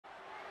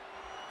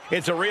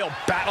It's a real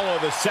battle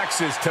of the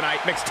sexes tonight.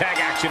 Mixed tag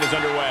action is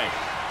underway.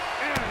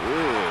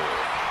 Ooh.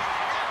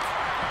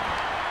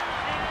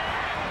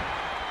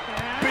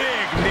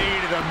 Big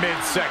knee to the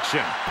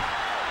midsection.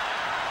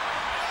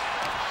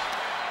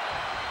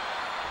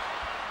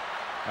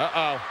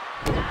 Uh-oh.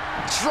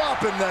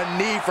 Dropping the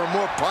knee for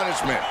more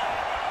punishment.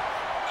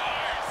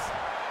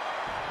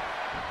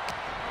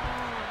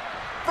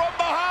 From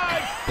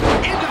behind,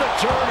 into the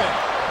German.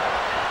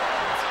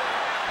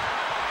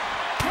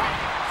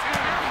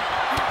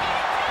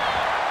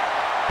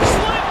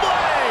 Sling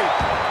blade.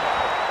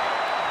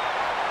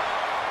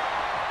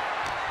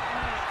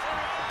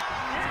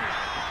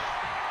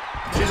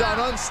 She's on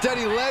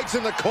unsteady legs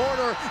in the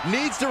corner,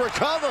 needs to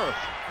recover.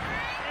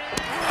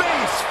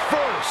 Face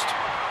first.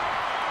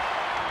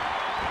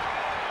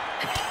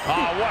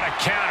 Oh, what a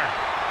counter.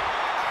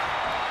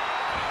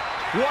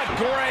 What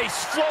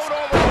grace. Float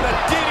over with a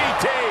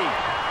DDT.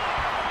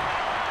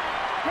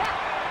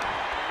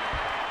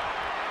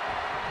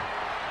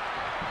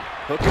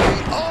 Hook in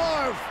the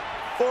arm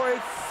for a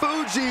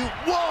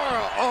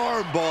Fujiwara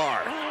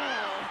armbar.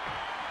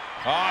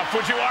 Oh,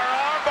 Fujiwara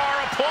armbar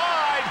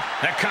applied.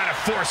 That kind of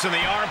force in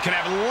the arm can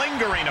have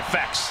lingering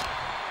effects.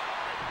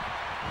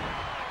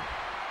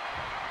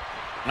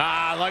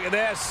 Ah, look at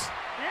this.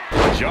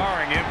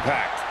 Jarring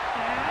impact.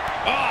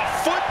 Oh,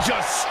 foot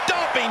just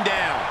stomping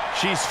down.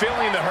 She's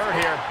feeling the hurt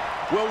here.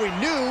 Well, we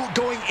knew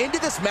going into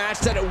this match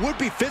that it would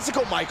be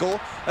physical,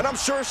 Michael, and I'm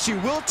sure she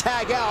will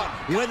tag out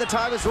when the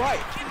time is right.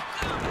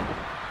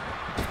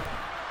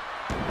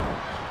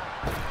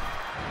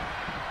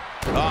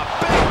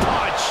 Big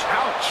punch.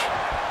 Ouch.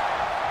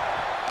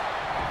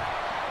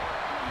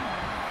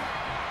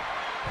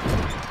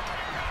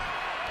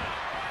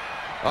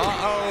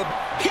 Uh-oh.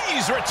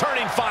 He's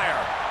returning fire.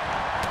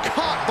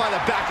 Caught by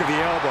the back of the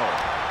elbow.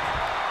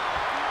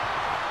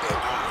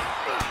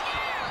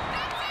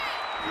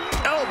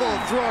 Elbow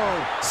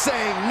throw,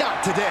 saying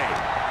not today.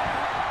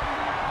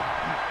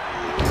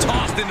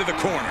 Tossed into the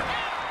corner.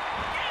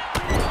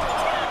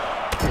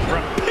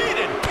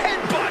 Repeated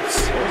headbutts.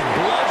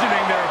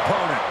 Bludgeoning their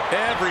opponent.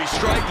 Every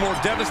strike more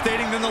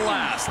devastating than the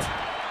last.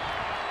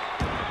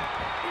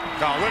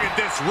 Oh, look at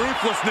this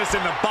ruthlessness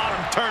in the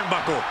bottom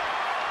turnbuckle.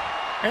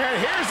 And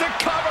here's a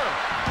cover.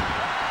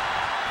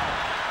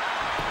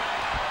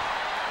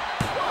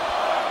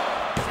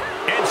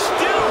 And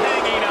still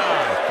hanging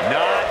on.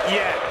 Not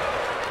yet.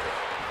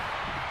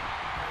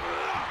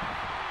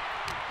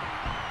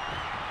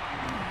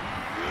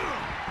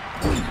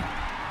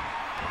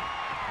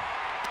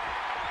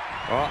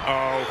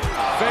 Uh-oh.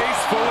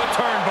 Face full of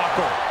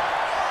turnbuckle.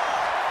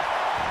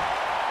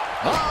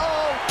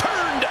 Uh-oh.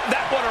 Turned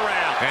that one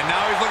around. And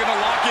now he's looking to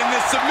lock in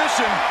this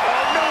submission.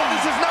 Oh, no,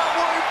 this is not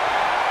work.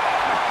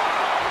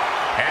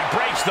 And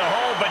breaks the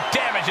hold, but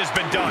damage has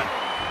been done.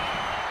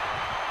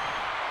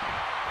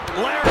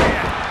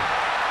 Lariat.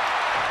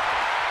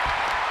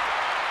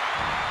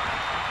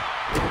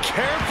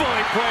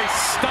 Carefully placed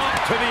stomp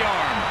to the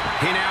arm.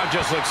 He now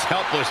just looks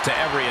helpless to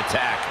every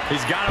attack.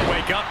 He's got to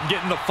wake up and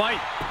get in the fight.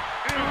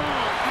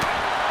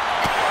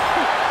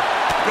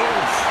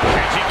 Oof.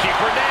 Can she keep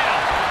her down?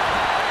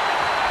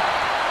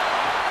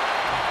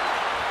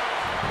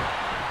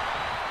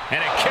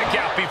 And a kick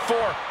out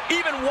before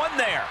even one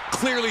there.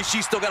 Clearly,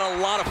 she's still got a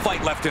lot of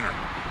fight left in her.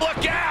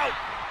 Look out!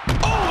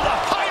 Oh, the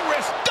high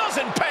risk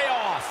doesn't pay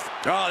off.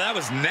 Oh, that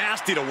was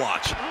nasty to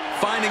watch.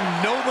 Finding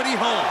nobody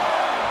home.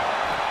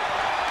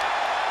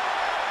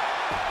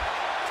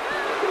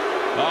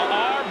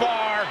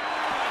 Armbar.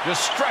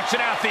 Just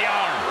stretching out the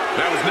arm.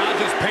 That was not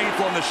just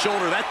painful on the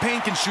shoulder. That pain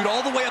can shoot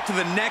all the way up to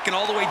the neck and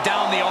all the way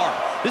down the arm.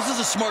 This is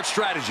a smart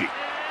strategy.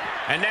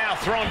 And now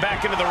thrown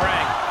back into the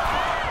ring.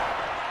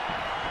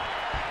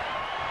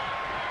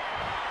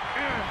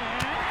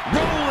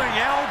 Rolling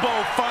elbow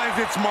finds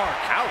its mark.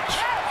 Ouch.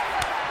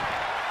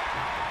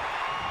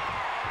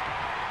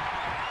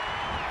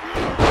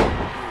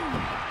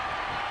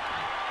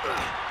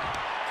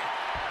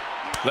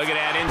 Look at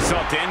that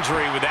insult to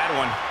injury with that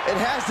one. It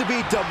has to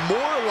be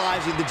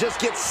demoralizing to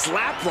just get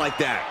slapped like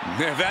that.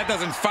 If that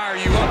doesn't fire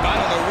you up, I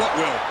don't know what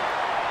will.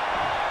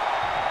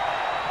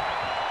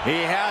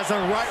 He has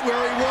him right where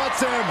he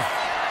wants him.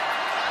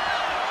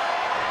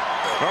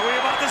 Are we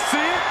about to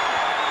see it?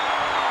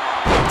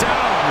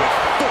 Down with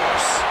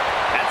force.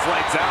 That's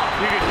lights out.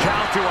 You can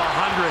count to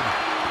 100.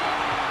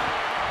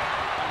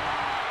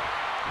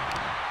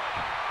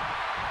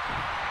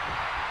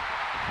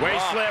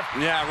 Waist lift.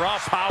 Yeah,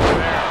 rough Power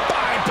there.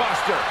 Spine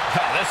buster.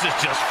 Oh, this is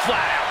just flat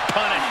out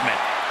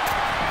punishment.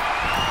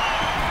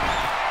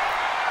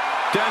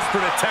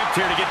 Desperate attempt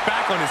here to get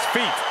back on his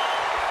feet.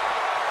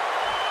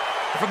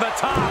 From the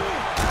top.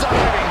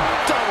 Diving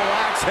double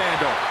axe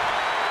handle.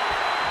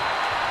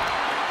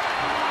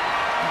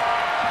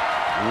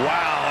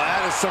 Wow,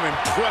 that is some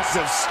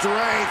impressive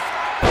strength.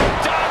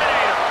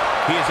 Dominator.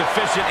 He is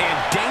efficient and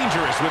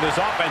dangerous with his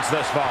offense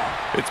thus far.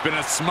 It's been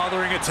a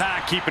smothering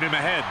attack keeping him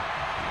ahead.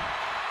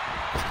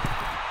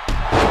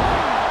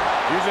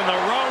 Using the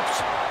ropes.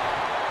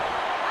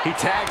 He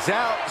tags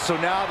out, so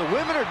now the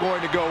women are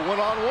going to go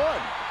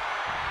one-on-one.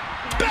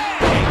 Bang!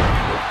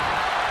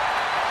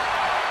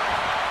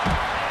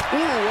 Ooh,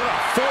 what a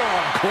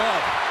forearm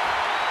club.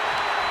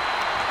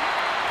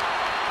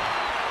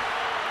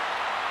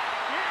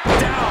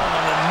 Down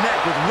on the neck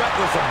with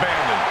reckless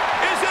abandon.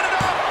 Is it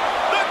enough?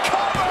 The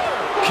cover!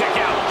 Kick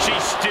out. She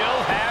still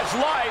has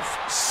life.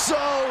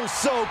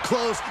 So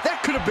close.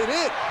 That could have been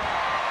it.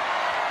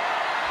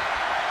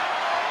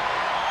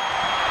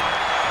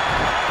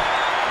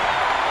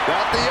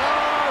 Got the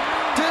arm.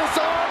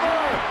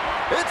 Disarmer.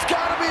 It's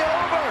got to be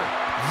over.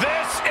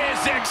 This is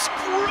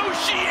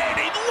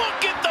excruciating.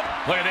 Look at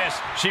this.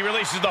 She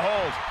releases the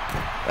hold.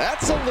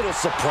 That's a little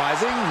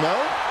surprising, no?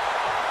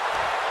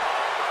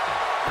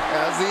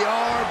 As the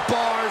arm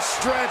bars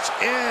stretch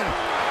in.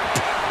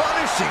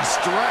 Punishing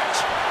stretch.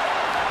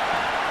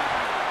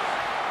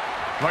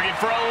 Looking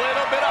for a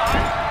little bit of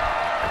height.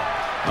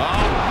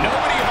 Oh,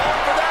 nobody home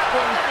for that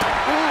one.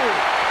 Ooh.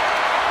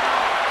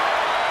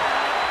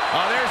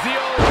 Oh, there's the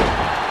old.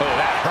 Oh,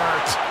 that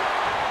hurt.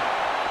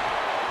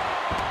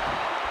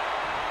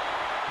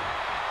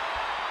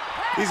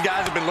 These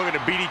guys have been looking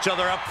to beat each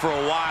other up for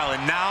a while,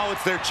 and now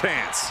it's their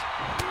chance.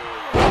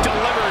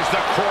 Delivers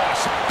the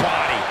cross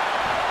body.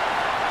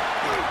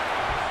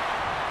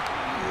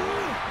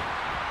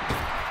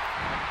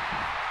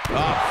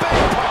 Big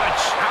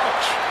punch.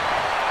 Ouch.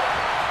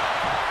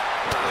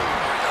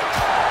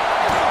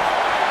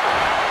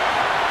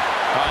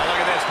 Oh, look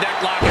at this. Neck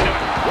lock into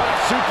it. What a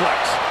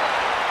suplex.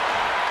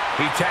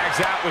 He tags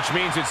out, which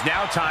means it's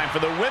now time for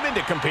the women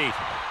to compete.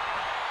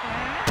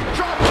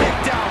 Drop kick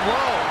down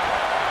low.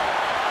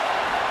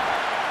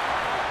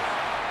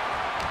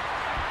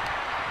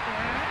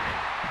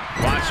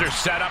 Watch her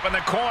set up in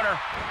the corner.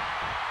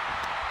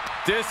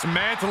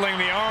 Dismantling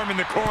the arm in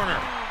the corner.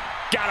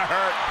 Gotta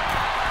hurt.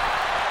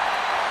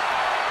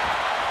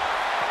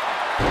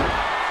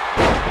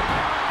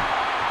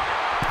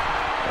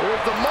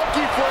 There's the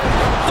monkey flip.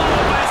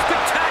 Followed by a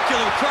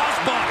spectacular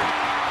crossbody.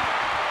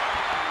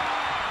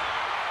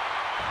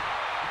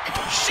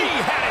 She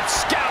had it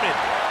scouted.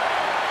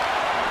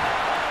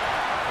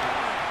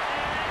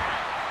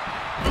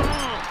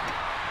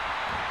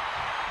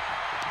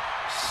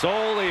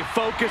 Solely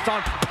focused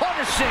on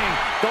punishing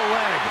the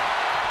leg.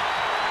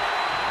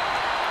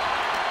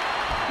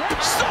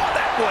 Saw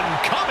that one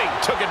coming.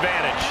 Took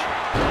advantage.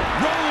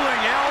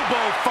 Rolling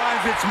elbow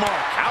finds its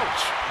mark.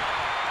 Ouch.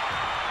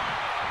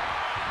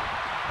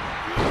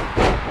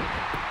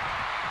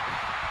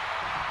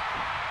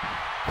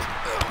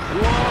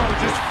 Whoa,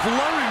 just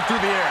floating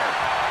through the air.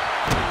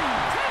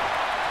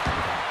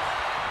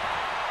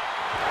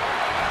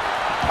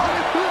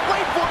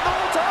 Wait for it the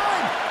whole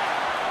time.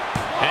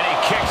 And he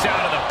kicks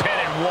out of the pin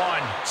and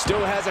one.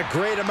 Still has a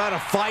great amount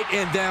of fight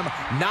in them.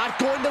 Not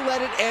going to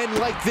let it end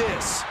like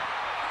this.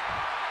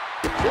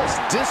 Just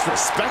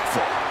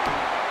disrespectful.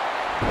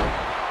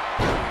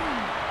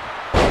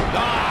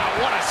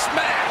 What a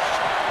smash.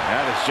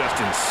 That is just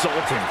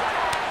insulting.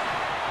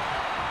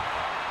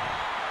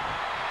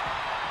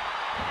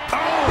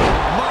 Oh,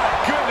 my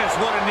goodness,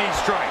 what a knee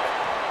strike.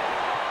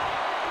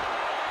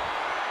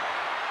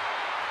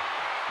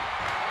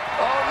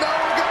 Oh, no,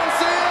 we're going to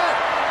see it.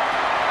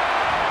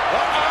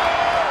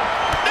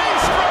 Knee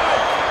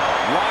strike.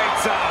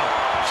 Lights out.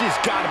 She's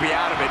got to be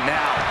out of it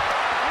now.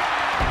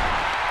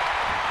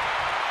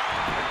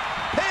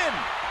 Pin.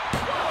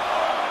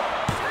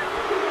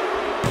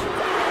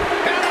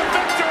 And a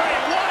victory.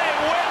 What a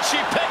win she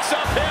picks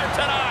up here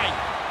tonight.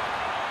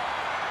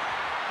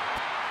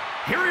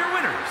 Here are your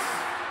winners.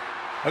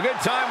 A good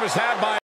time was had by